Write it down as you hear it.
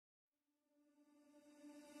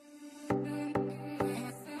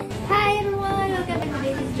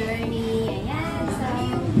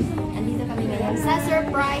a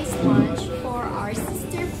surprise lunch for our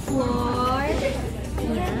Sister Flor.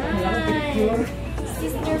 Yan.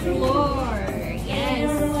 Sister Flor. Yes,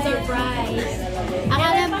 surprise.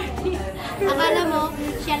 Akala mo,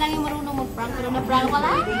 siya lang yung marunong mag-prank, pero na-prank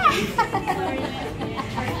wala.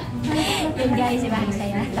 Yun guys, iba ang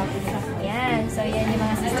saya. Yan, so yan yung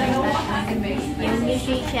mga sisters natin. Yung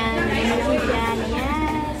musician,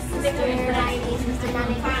 yes. Sister Riley, Sister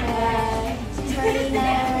Nanay, Sister Lina.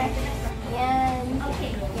 Yan.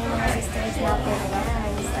 Yan mga sisters natin.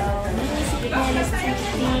 Yan. So, music ministry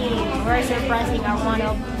team. We're surprising one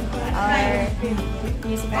of our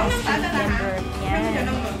music ministry member. Yan.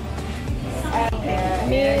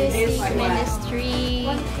 Music ministry.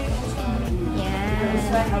 Yan.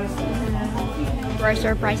 We're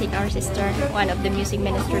surprising our sister, one of the music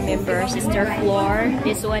ministry members, Sister Flor.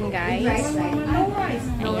 This one, guys.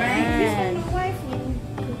 Ayan.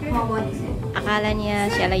 Akala niya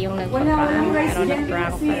siya lang yung nagpa-prank, pero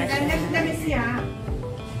nag-prank pala siya.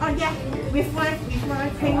 Oh yeah, with my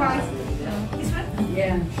plain rice. This one?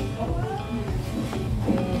 Yeah.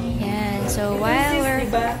 Ayan. So while we're...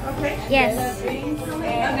 Yes.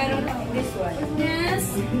 This one. Yes.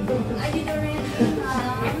 I did already.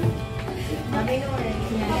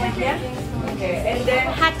 Yeah. Okay, and then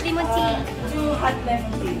Hot lemon tea. 2 hot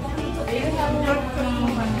lemon tea. Do you have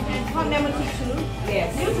hot lemon tea too?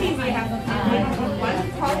 Yes. New tea we have one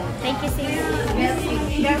hot. Thank you, sis.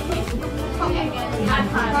 Yeah. Hot.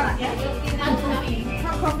 Yeah. Hot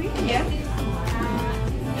coffee. Yeah.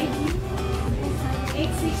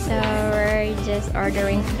 So we're just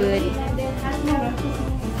ordering food.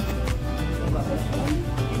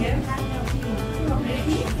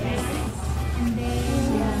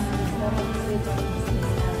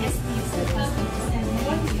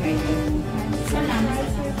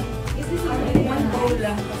 One bowl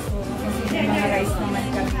lang. Mga rice naman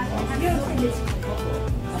kami.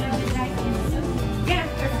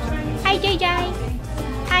 Hi, JJ.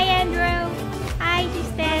 Hi, Andrew. Hi,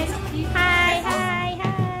 Justin. Hi, hi,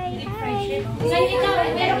 hi, hi. So,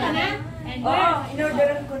 ikaw, meron ka na? Oo,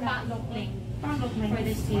 in-orderan ko na. For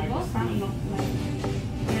the table?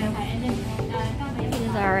 This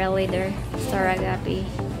is our leader, Saragapi.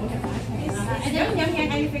 And then,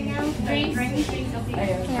 anything else? Drinks?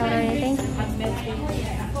 Thanks.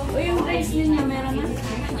 O yung drinks ninyo, meron na?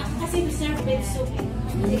 Kasi serve with soup.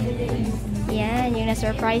 Yan, yung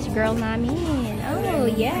na-surprise girl namin. Oh,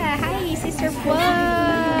 yeah. Hi, Sister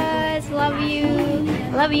Plus. Love you.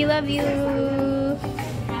 Love you, love you.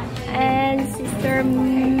 And Sister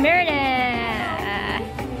Myrna.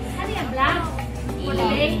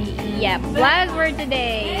 Yeah, vlog for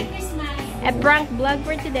today. A prank vlog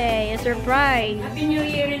for today. A surprise. Happy New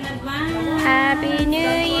Year in advance. Happy New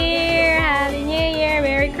Year. Happy New Year.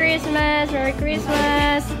 Merry Christmas. Merry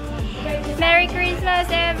Christmas. Merry Christmas,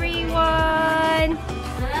 everyone.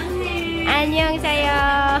 Annyeong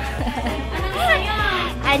sayo.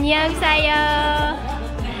 Annyeong sayo.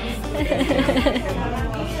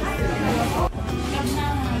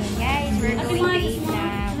 Guys, we're going to eat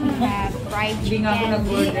now. We have fried chicken,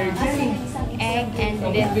 egg, and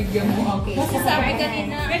beef. Sabi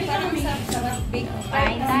kanina, parang sarap big.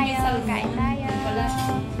 Kain tayo, kain tayo.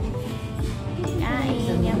 Kain,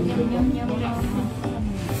 yum, yum, yum, yum, yum.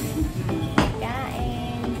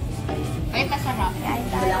 Kain. Ay, masarap. Kain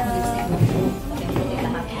tayo.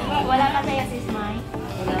 Wala pa sa'yo, sis Mai.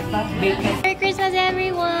 Merry Christmas,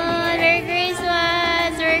 everyone! Merry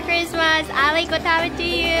Christmas! Merry Christmas! Ali, what happened to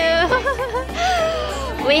you?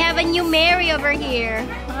 We have a new Mary over here.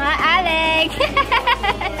 Alex!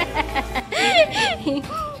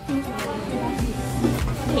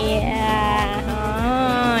 Yeah.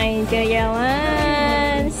 Oh, enjoy your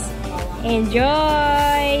lunch.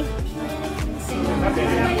 Enjoy.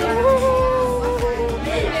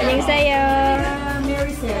 Anong sayo?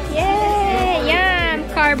 Yay! Yum!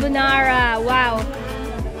 Carbonara. Wow.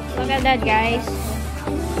 Look at that, guys.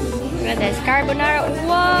 Look at this. Carbonara.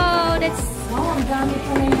 Whoa! That's... Wow, ang dami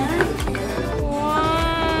po na yan.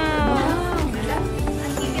 Wow!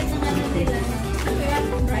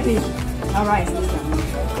 Alright.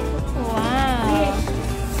 Wow!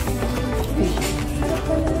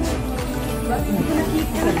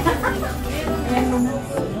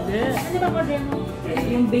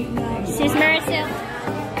 Yung bake na. Sis Maricel.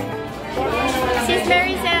 Sis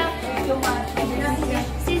Maricel.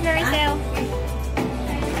 Sis Maricel.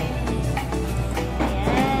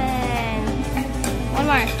 Yan. One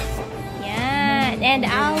more. Yan. And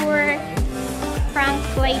our prank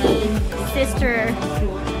lady sister.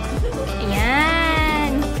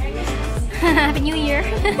 Yan. Happy New Year.